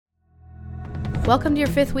Welcome to your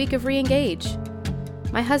 5th week of Re-Engage.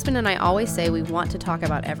 My husband and I always say we want to talk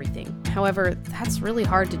about everything. However, that's really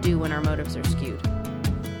hard to do when our motives are skewed.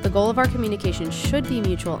 The goal of our communication should be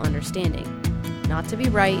mutual understanding, not to be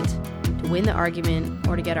right, to win the argument,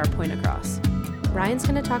 or to get our point across. Ryan's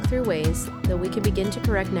going to talk through ways that we can begin to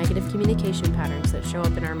correct negative communication patterns that show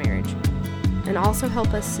up in our marriage, and also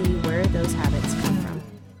help us see where those habits come from.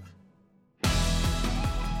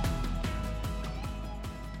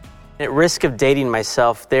 At risk of dating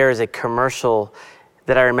myself, there is a commercial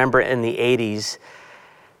that I remember in the 80s.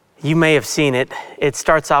 You may have seen it. It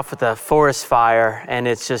starts off with a forest fire, and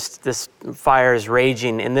it's just this fire is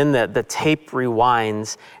raging, and then the tape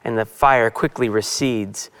rewinds, and the fire quickly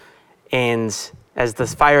recedes. And as the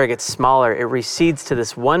fire gets smaller, it recedes to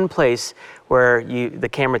this one place where the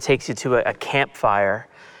camera takes you to a campfire,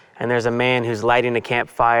 and there's a man who's lighting a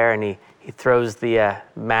campfire, and he throws the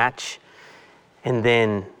match, and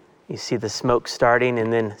then you see the smoke starting,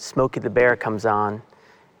 and then Smokey the Bear comes on,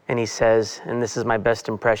 and he says, and this is my best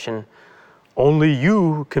impression, "Only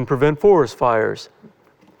you can prevent forest fires."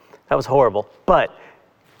 That was horrible, but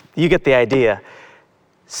you get the idea.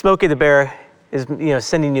 Smokey the Bear is,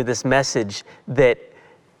 sending you this message that,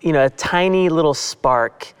 a tiny little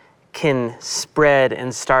spark can spread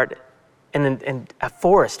and start in a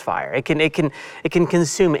forest fire. It can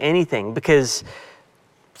consume anything because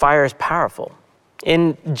fire is powerful.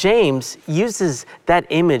 And James uses that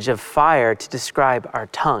image of fire to describe our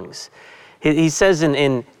tongues. He says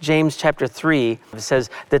in James chapter 3, it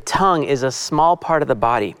says, "The tongue is a small part of the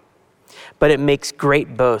body, but it makes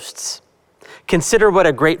great boasts. Consider what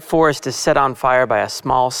a great forest is set on fire by a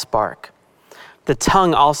small spark. The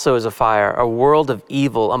tongue also is a fire, a world of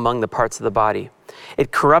evil among the parts of the body.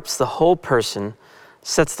 It corrupts the whole person,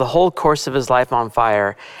 sets the whole course of his life on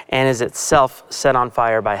fire, and is itself set on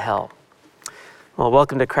fire by hell." Well,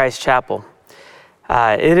 welcome to Christ Chapel.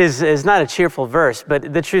 It is not a cheerful verse,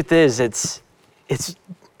 but the truth is it's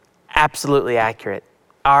absolutely accurate.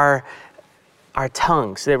 Our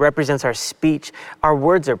tongues, it represents our speech. Our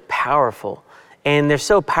words are powerful, and they're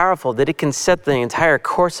so powerful that it can set the entire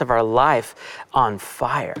course of our life on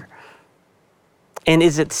fire. And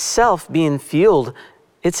is itself being fueled,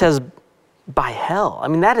 it says, by hell. I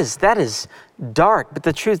mean, that is dark, but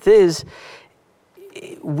the truth is,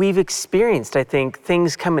 we've experienced, I think,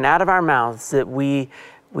 things coming out of our mouths that we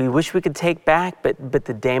wish we could take back, but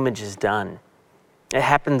the damage is done. It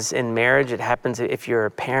happens in marriage. It happens if you're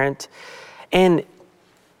a parent. And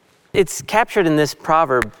it's captured in this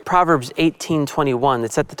proverb, Proverbs 18:21,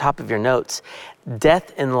 that's at the top of your notes.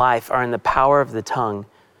 "Death and life are in the power of the tongue,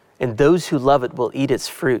 and those who love it will eat its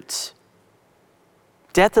fruits."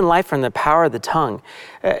 Death and life are in the power of the tongue.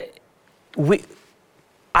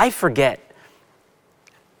 I forget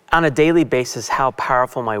on a daily basis how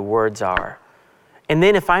powerful my words are. And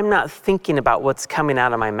then if I'm not thinking about what's coming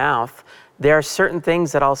out of my mouth, there are certain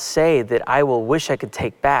things that I'll say that I will wish I could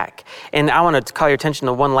take back. And I want to call your attention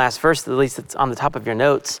to one last verse, at least it's on the top of your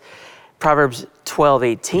notes. Proverbs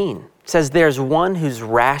 12:18 says, "There's one whose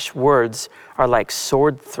rash words are like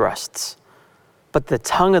sword thrusts, but the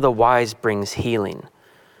tongue of the wise brings healing."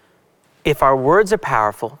 If our words are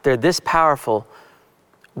powerful, they're this powerful,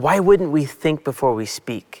 why wouldn't we think before we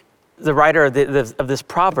speak? The writer of this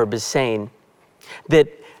proverb is saying that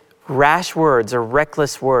rash words or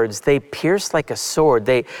reckless words, they pierce like a sword.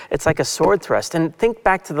 It's like a sword thrust. And think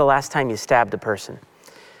back to the last time you stabbed a person.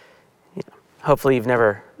 Hopefully you've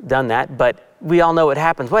never done that, but we all know what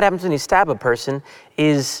happens. What happens when you stab a person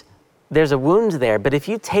is there's a wound there. But if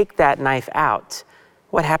you take that knife out,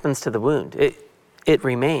 what happens to the wound? It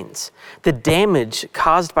remains. The damage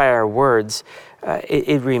caused by our words,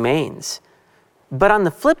 it remains. But on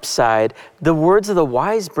the flip side, the words of the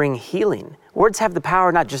wise bring healing. Words have the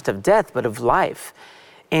power not just of death, but of life.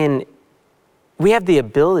 And we have the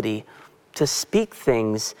ability to speak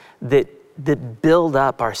things that build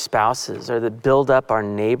up our spouses or that build up our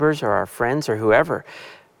neighbors or our friends or whoever.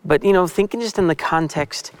 But, thinking just in the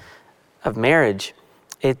context of marriage,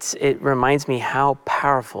 it reminds me how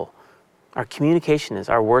powerful our communication is,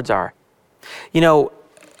 our words are.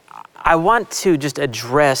 I want to just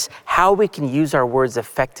address how we can use our words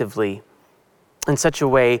effectively in such a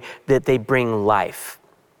way that they bring life,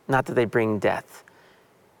 not that they bring death.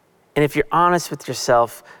 And if you're honest with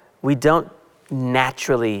yourself, we don't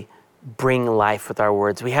naturally bring life with our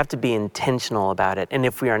words. We have to be intentional about it. And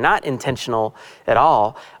if we are not intentional at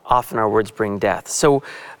all, often our words bring death. So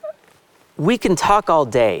we can talk all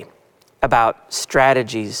day about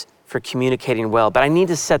strategies for communicating well, but I need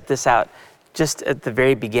to set this out just at the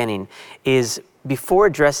very beginning, is before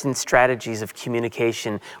addressing strategies of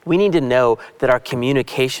communication, we need to know that our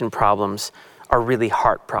communication problems are really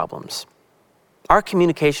heart problems. Our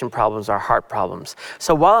communication problems are heart problems.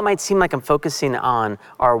 So while it might seem like I'm focusing on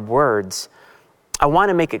our words, I want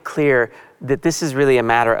to make it clear that this is really a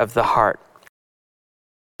matter of the heart.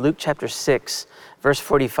 Luke chapter 6, verse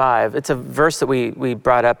 45, it's a verse that we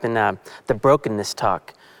brought up in the brokenness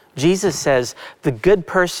talk. Jesus says, the good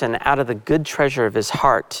person out of the good treasure of his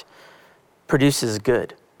heart produces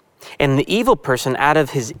good. And the evil person out of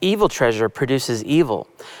his evil treasure produces evil.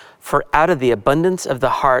 For out of the abundance of the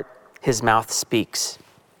heart, his mouth speaks.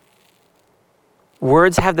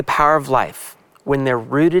 Words have the power of life when they're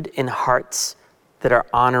rooted in hearts that are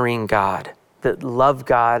honoring God, that love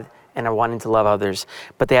God and are wanting to love others.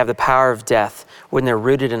 But they have the power of death when they're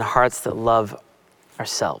rooted in hearts that love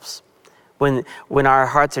ourselves. When our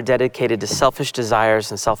hearts are dedicated to selfish desires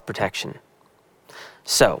and self-protection.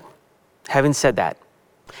 So, having said that,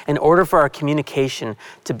 in order for our communication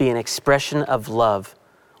to be an expression of love,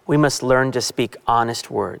 we must learn to speak honest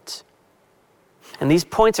words. And these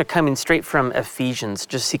points are coming straight from Ephesians,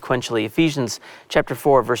 just sequentially. Ephesians chapter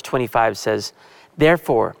 4, verse 25 says,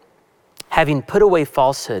 therefore, having put away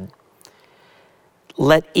falsehood,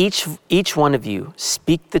 let each one of you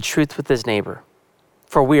speak the truth with his neighbor,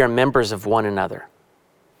 for we are members of one another.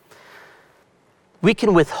 We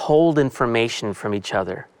can withhold information from each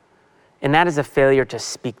other, and that is a failure to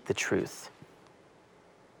speak the truth.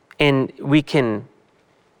 And we can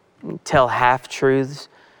tell half-truths,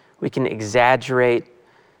 we can exaggerate,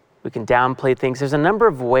 we can downplay things. There's a number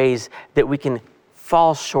of ways that we can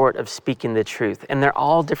fall short of speaking the truth, and they're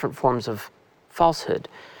all different forms of falsehood.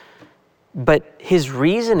 But his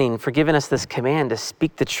reasoning for giving us this command to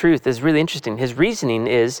speak the truth is really interesting. His reasoning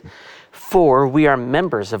is, for we are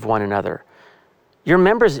members of one another. You're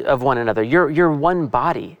members of one another. You're one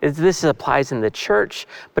body. This applies in the church,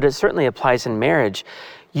 but it certainly applies in marriage.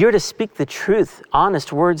 You're to speak the truth,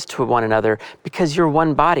 honest words to one another because you're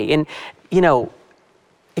one body. And,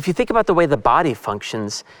 if you think about the way the body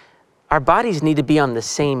functions, our bodies need to be on the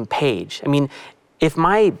same page. I mean, if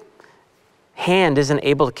my hand isn't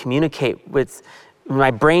able to communicate with,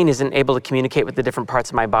 my brain isn't able to communicate with the different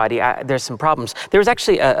parts of my body, there's some problems. There was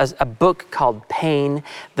actually a book called Pain,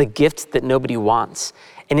 the Gift That Nobody Wants.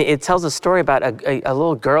 And it tells a story about a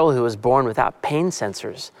little girl who was born without pain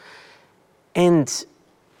sensors. And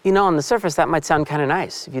on the surface, that might sound kind of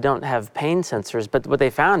nice if you don't have pain sensors. But what they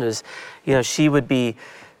found is, she would be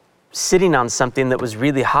sitting on something that was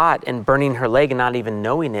really hot and burning her leg and not even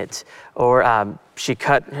knowing it. Or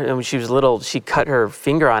when she was little, she cut her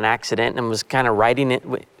finger on accident and was kind of writing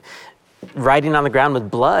on the ground with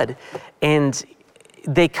blood. And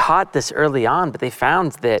they caught this early on, but they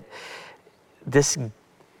found that this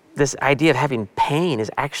idea of having pain is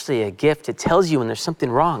actually a gift. It tells you when there's something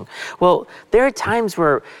wrong. Well, there are times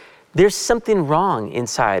where there's something wrong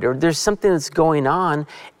inside, or there's something that's going on,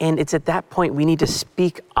 and it's at that point we need to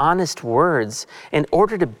speak honest words in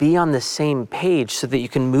order to be on the same page so that you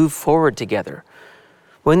can move forward together.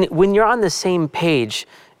 When you're on the same page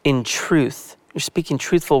in truth, you're speaking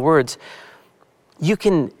truthful words, you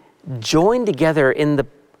can join together in the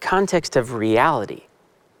context of reality.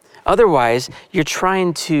 Otherwise, you're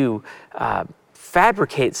trying to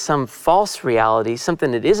fabricate some false reality,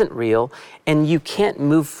 something that isn't real, and you can't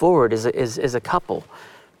move forward as a couple.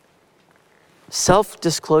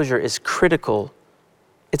 Self-disclosure is critical.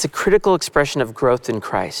 It's a critical expression of growth in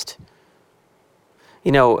Christ.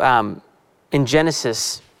 In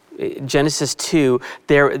Genesis 2,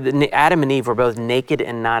 Adam and Eve were both naked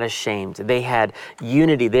and not ashamed. They had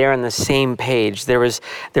unity. They are on the same page. There was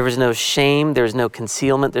no shame. There was no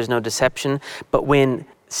concealment. There's no deception. But when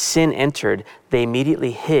sin entered, they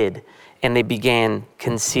immediately hid and they began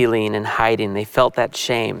concealing and hiding. They felt that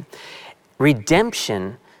shame.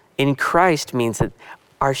 Redemption in Christ means that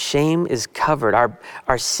our shame is covered.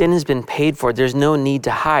 Our sin has been paid for. There's no need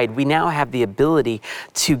to hide. We now have the ability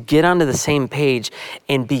to get onto the same page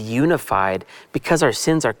and be unified because our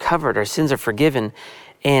sins are covered. Our sins are forgiven.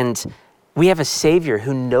 And we have a Savior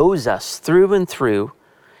who knows us through and through.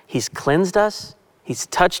 He's cleansed us. He's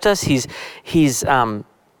touched us.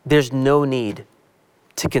 There's no need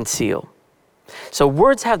to conceal. So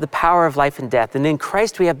words have the power of life and death. And in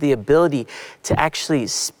Christ, we have the ability to actually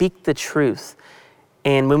speak the truth.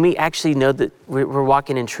 And when we actually know that we're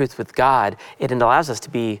walking in truth with God, it allows us to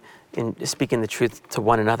be speaking the truth to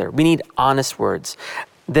one another. We need honest words.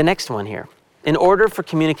 The next one here. In order for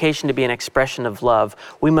communication to be an expression of love,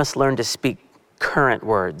 we must learn to speak current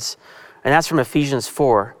words. And that's from Ephesians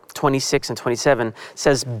 4, 26 and 27.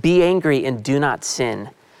 Says, be angry and do not sin.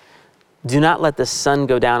 Do not let the sun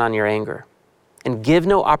go down on your anger, and give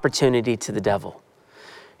no opportunity to the devil.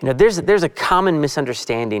 There's a common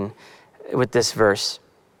misunderstanding with this verse,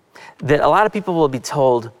 that a lot of people will be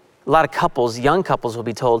told, a lot of couples, young couples will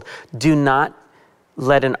be told, do not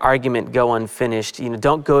let an argument go unfinished.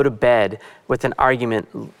 Don't go to bed with an argument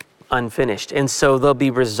unfinished. And so they'll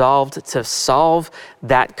be resolved to solve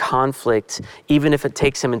that conflict, even if it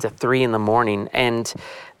takes them into 3 a.m. And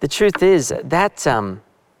the truth is that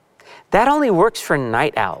only works for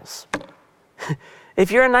night owls.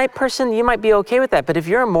 If you're a night person, you might be okay with that. But if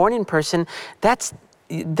you're a morning person, that's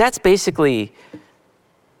basically,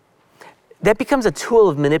 that becomes a tool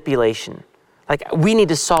of manipulation. Like, we need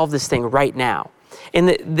to solve this thing right now. And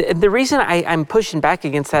the reason I'm pushing back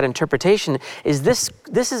against that interpretation is this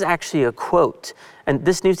is actually a quote. And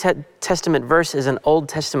this New Testament verse is an Old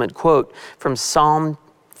Testament quote from Psalm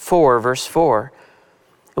 4, verse 4,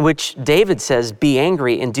 in which David says, "Be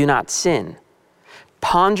angry and do not sin.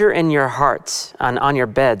 Ponder in your hearts on your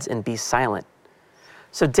beds and be silent."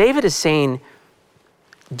 So David is saying,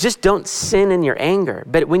 just don't sin in your anger.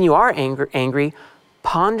 But when you are angry,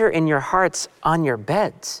 ponder in your hearts on your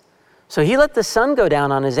beds. So he let the sun go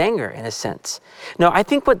down on his anger, in a sense. No, I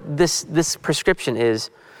think what this prescription is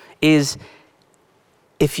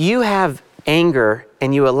if you have anger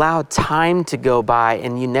and you allow time to go by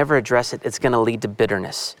and you never address it, it's going to lead to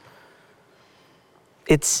bitterness.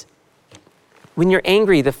 When you're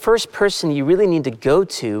angry, the first person you really need to go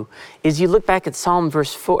to is, you look back at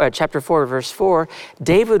chapter 4, verse 4,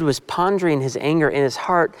 David was pondering his anger in his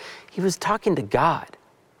heart. He was talking to God.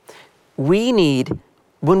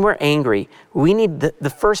 When we're angry, we need the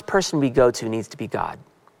first person we go to needs to be God.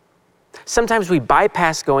 Sometimes we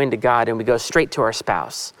bypass going to God and we go straight to our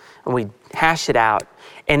spouse and we hash it out.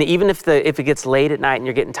 And even if it gets late at night and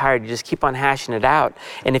you're getting tired, you just keep on hashing it out.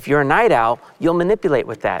 And if you're a night owl, you'll manipulate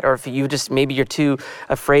with that. Or if maybe you're too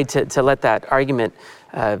afraid to let that argument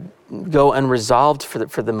go unresolved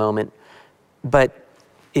for the moment. But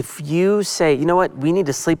if you say, you know what, we need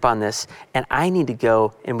to sleep on this, and I need to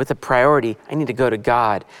go, and with a priority, I need to go to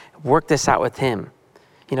God, work this out with him.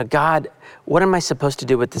 God, what am I supposed to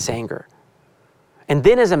do with this anger? And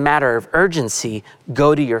then, as a matter of urgency,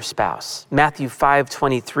 go to your spouse. Matthew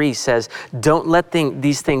 5:23 says, don't let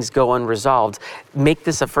these things go unresolved. Make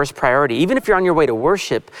this a first priority. Even if you're on your way to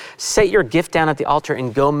worship, set your gift down at the altar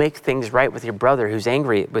and go make things right with your brother who's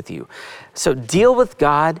angry with you. So deal with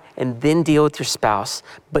God and then deal with your spouse,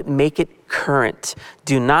 but make it current.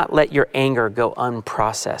 Do not let your anger go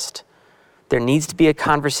unprocessed. There needs to be a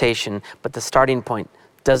conversation, but the starting point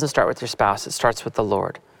doesn't start with your spouse. It starts with the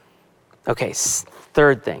Lord. Okay,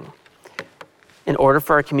 third thing. In order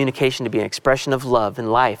for our communication to be an expression of love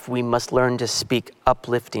in life, we must learn to speak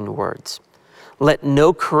uplifting words. Let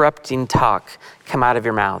no corrupting talk come out of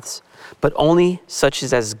your mouths, but only such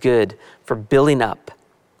as is good for building up,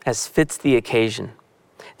 as fits the occasion,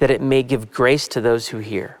 that it may give grace to those who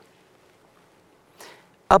hear.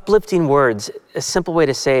 Uplifting words, a simple way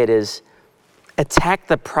to say it is, attack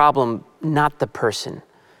the problem, not the person.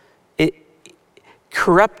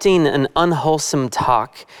 Corrupting an unwholesome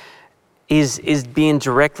talk is being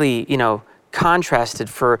directly, contrasted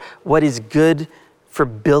for what is good for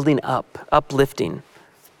building up, uplifting.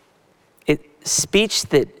 Speech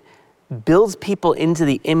that builds people into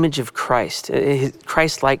the image of Christ,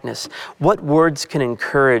 Christ-likeness. What words can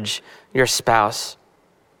encourage your spouse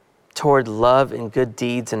toward love and good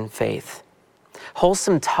deeds and faith?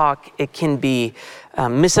 Wholesome talk, it can be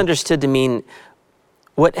misunderstood to mean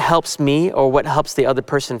what helps me or what helps the other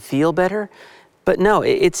person feel better. But no,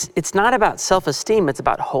 it's not about self-esteem, it's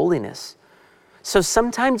about holiness. So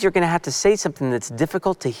sometimes you're going to have to say something that's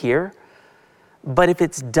difficult to hear, but if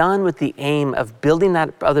it's done with the aim of building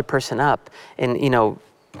that other person up and,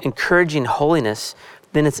 encouraging holiness,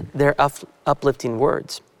 then they're uplifting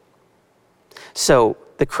words. So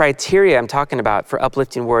the criteria I'm talking about for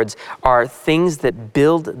uplifting words are things that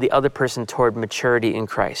build the other person toward maturity in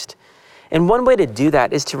Christ. And one way to do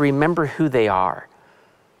that is to remember who they are.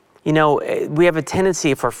 We have a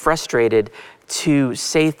tendency, if we're frustrated, to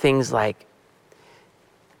say things like,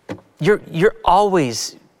 you're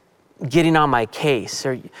always getting on my case,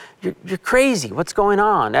 or you're crazy, what's going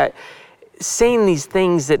on? Saying these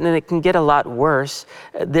things that, and it can get a lot worse.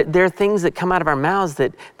 There are things that come out of our mouths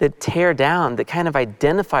that tear down, that kind of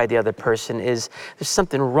identify the other person as there's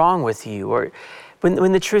something wrong with you. Or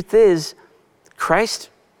when the truth is, Christ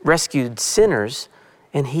rescued sinners,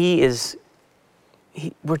 and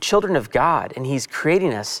we're children of God, and he's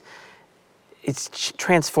creating us. It's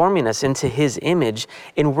transforming us into his image,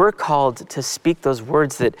 and we're called to speak those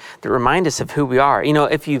words that remind us of who we are.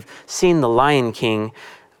 If you've seen The Lion King,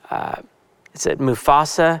 it's at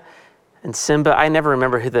Mufasa and Simba. I never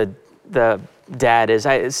remember who the dad is.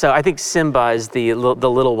 So I think Simba is the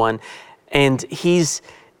little one. And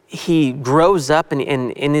he grows up, and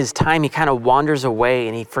in his time, he kind of wanders away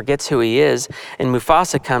and he forgets who he is. And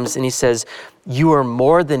Mufasa comes and he says, "You are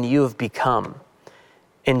more than you have become."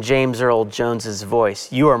 In James Earl Jones's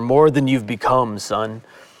voice, "You are more than you've become, son."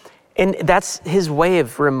 And that's his way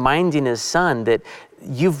of reminding his son that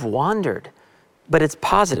you've wandered, but it's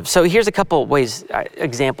positive. So here's a couple ways,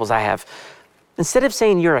 examples I have. Instead of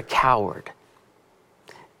saying you're a coward,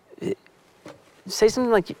 say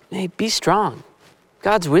something like, "Hey, be strong.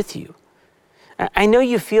 God's with you. I know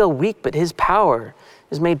you feel weak, but his power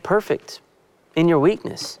is made perfect in your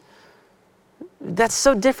weakness." That's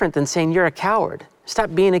so different than saying you're a coward.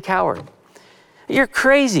 Stop being a coward. "You're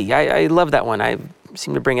crazy." I love that one. I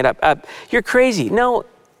seem to bring it up. "You're crazy." No,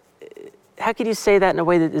 how can you say that in a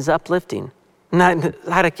way that is uplifting? Not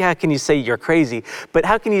how can you say you're crazy, but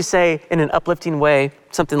how can you say in an uplifting way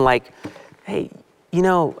something like, "Hey, I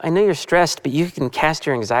know you're stressed, but you can cast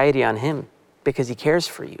your anxiety on him because he cares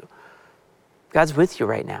for you. God's with you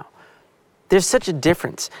right now." There's such a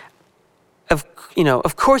difference.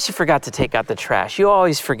 Of course you forgot to take out the trash. You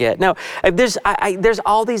always forget. No, there's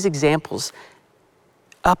all these examples.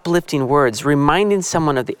 Uplifting words, reminding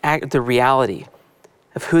someone of the reality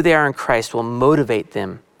of who they are in Christ will motivate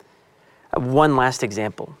them. One last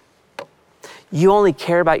example. You only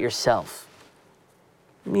care about yourself.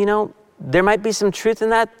 There might be some truth in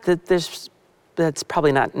that's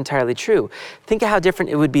probably not entirely true. Think of how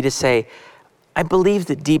different it would be to say, "I believe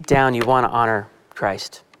that deep down you want to honor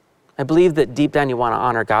Christ. I believe that deep down you want to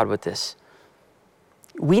honor God with this."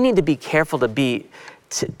 We need to be careful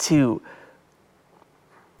to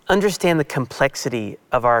understand the complexity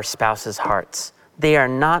of our spouse's hearts. They are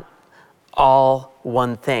not all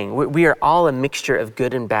one thing. We are all a mixture of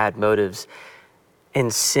good and bad motives,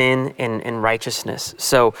 and sin and righteousness.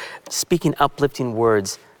 So speaking uplifting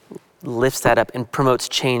words lifts that up and promotes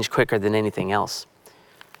change quicker than anything else.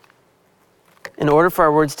 In order for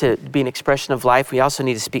our words to be an expression of life, we also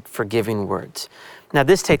need to speak forgiving words. Now,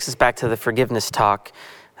 this takes us back to the forgiveness talk.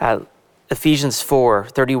 Ephesians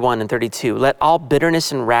 4:31 and 32. "Let all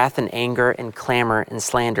bitterness and wrath and anger and clamor and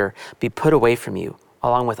slander be put away from you,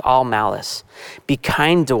 along with all malice. Be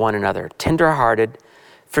kind to one another, tender-hearted,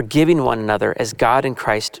 forgiving one another as God in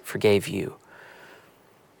Christ forgave you."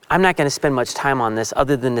 I'm not going to spend much time on this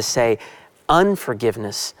other than to say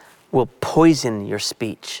unforgiveness will poison your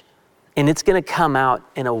speech. And it's going to come out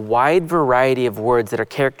in a wide variety of words that are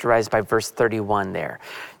characterized by verse 31 there.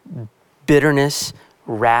 Bitterness,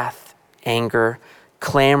 wrath, anger,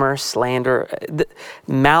 clamor, slander,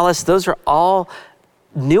 malice, those are all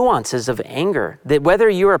nuances of anger. That whether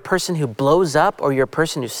you're a person who blows up or you're a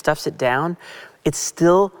person who stuffs it down, it's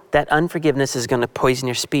still that unforgiveness is going to poison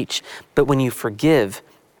your speech. But when you forgive,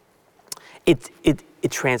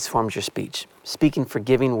 it transforms your speech. Speaking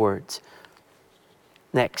forgiving words.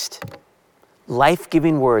 Next,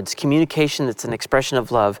 life-giving words, communication that's an expression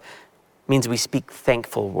of love, means we speak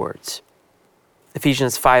thankful words.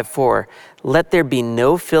 Ephesians 5:4, "Let there be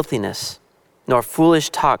no filthiness, nor foolish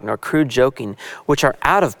talk, nor crude joking, which are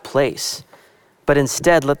out of place, but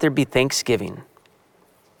instead let there be thanksgiving."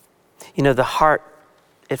 The heart,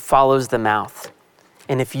 it follows the mouth.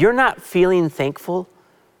 And if you're not feeling thankful,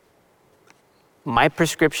 my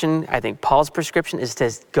prescription, I think Paul's prescription, is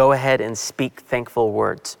to go ahead and speak thankful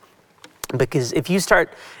words. Because if you start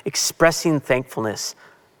expressing thankfulness,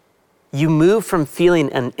 you move from feeling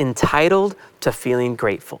entitled to feeling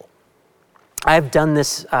grateful. I've done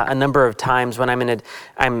this a number of times when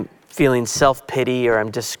I'm feeling self-pity or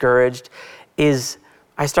I'm discouraged, is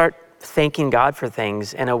I start thanking God for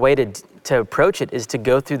things, and a way to approach it is to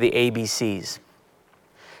go through the ABCs.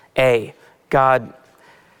 A, God,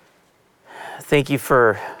 thank you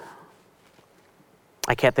for,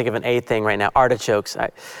 I can't think of an A thing right now, artichokes.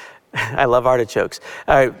 I love artichokes.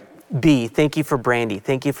 B, thank you for Brandy.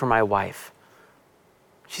 Thank you for my wife.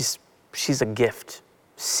 She's a gift.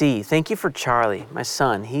 C, thank you for Charlie, my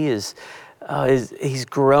son. He's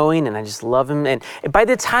growing and I just love him. And by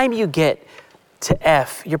the time you get to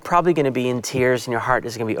F, you're probably going to be in tears and your heart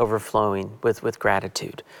is going to be overflowing with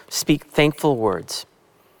gratitude. Speak thankful words.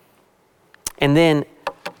 And then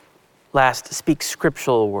last, speak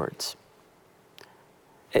scriptural words.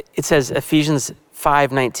 It says Ephesians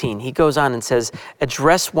 5:19. He goes on and says,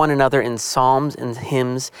 "Address one another in psalms and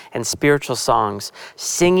hymns and spiritual songs,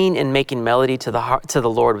 singing and making melody to the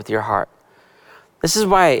Lord with your heart." This is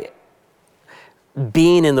why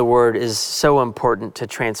being in the Word is so important to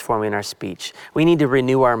transforming our speech. We need to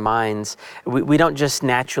renew our minds. We don't just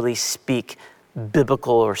naturally speak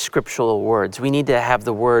biblical or scriptural words. We need to have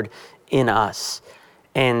the Word in us.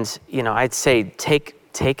 And, I'd say take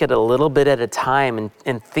take it a little bit at a time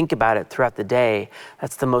and think about it throughout the day,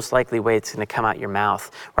 that's the most likely way it's going to come out your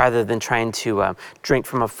mouth, rather than trying to drink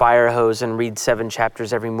from a fire hose and read 7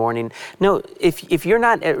 chapters every morning. No, if you're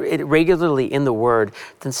not regularly in the Word,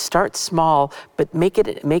 then start small, but make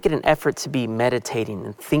it an effort to be meditating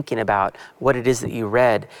and thinking about what it is that you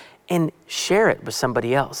read, and share it with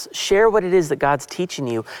somebody else. Share what it is that God's teaching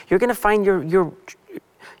you. You're going to find your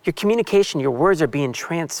communication, your words are being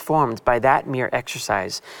transformed by that mere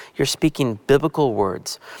exercise. You're speaking biblical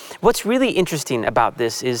words. What's really interesting about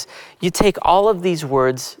this is you take all of these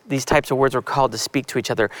words, these types of words we're called to speak to each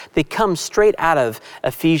other. They come straight out of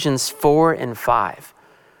Ephesians 4 and 5.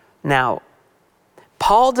 Now,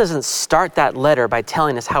 Paul doesn't start that letter by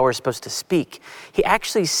telling us how we're supposed to speak. He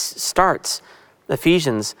actually starts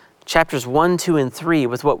Ephesians chapters 1, 2, and 3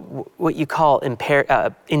 with what you call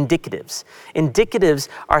indicatives. Indicatives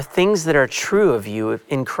are things that are true of you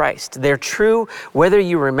in Christ. They're true whether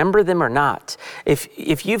you remember them or not.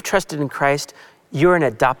 If you've trusted in Christ, you're an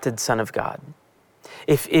adopted son of God.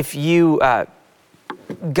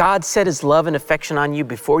 God set his love and affection on you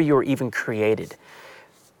before you were even created.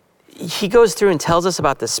 He goes through and tells us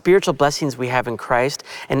about the spiritual blessings we have in Christ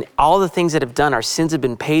and all the things that have done, our sins have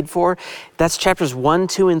been paid for. That's chapters 1,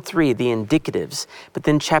 2, and 3, the indicatives. But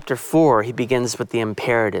then chapter 4, he begins with the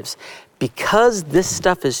imperatives. Because this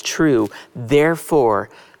stuff is true, therefore,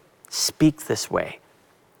 speak this way.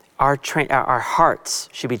 Our hearts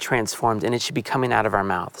should be transformed, and it should be coming out of our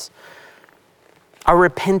mouths. Our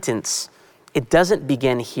repentance, it doesn't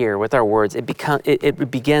begin here with our words. It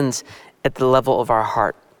begins at the level of our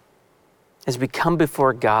heart. As we come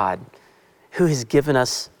before God, who has given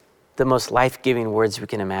us the most life-giving words we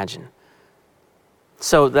can imagine.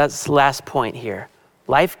 So that's the last point here.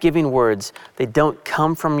 Life-giving words, they don't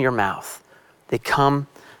come from your mouth. They come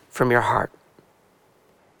from your heart.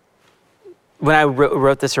 When I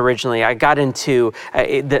wrote this originally, I got into,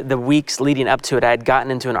 the weeks leading up to it, I had gotten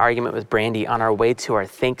into an argument with Brandy on our way to our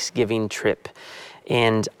Thanksgiving trip.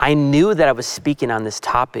 And I knew that I was speaking on this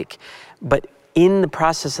topic, but in the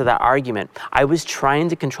process of that argument, I was trying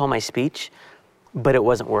to control my speech, but it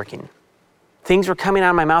wasn't working. Things were coming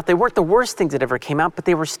out of my mouth. They weren't the worst things that ever came out, but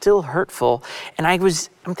they were still hurtful. And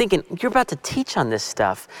I'm thinking, you're about to teach on this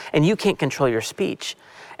stuff, and you can't control your speech.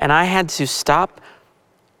 And I had to stop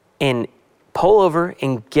and pull over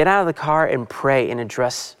and get out of the car and pray and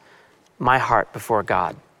address my heart before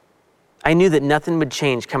God. I knew that nothing would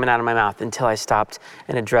change coming out of my mouth until I stopped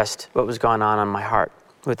and addressed what was going on my heart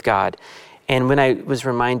with God. And when I was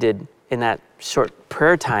reminded in that short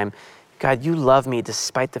prayer time, God, you love me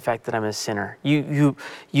despite the fact that I'm a sinner. You've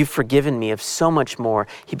forgiven me of so much more.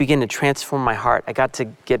 He began to transform my heart. I got to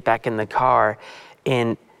get back in the car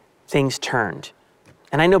and things turned.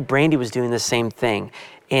 And I know Brandy was doing the same thing.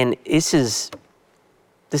 And this is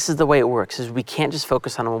the way it works, is we can't just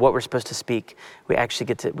focus on what we're supposed to speak. We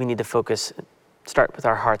need to focus, start with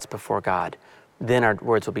our hearts before God. Then our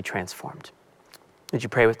words will be transformed. Would you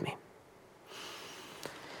pray with me?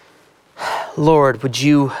 Lord, would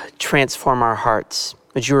you transform our hearts?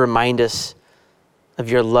 Would you remind us of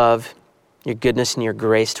your love, your goodness, and your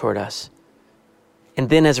grace toward us? And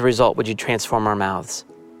then as a result, would you transform our mouths?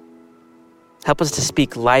 Help us to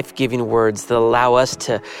speak life-giving words that allow us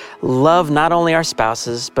to love not only our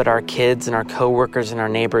spouses, but our kids and our coworkers and our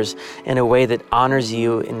neighbors in a way that honors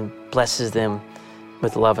you and blesses them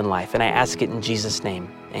with love and life. And I ask it in Jesus'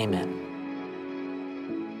 name. Amen.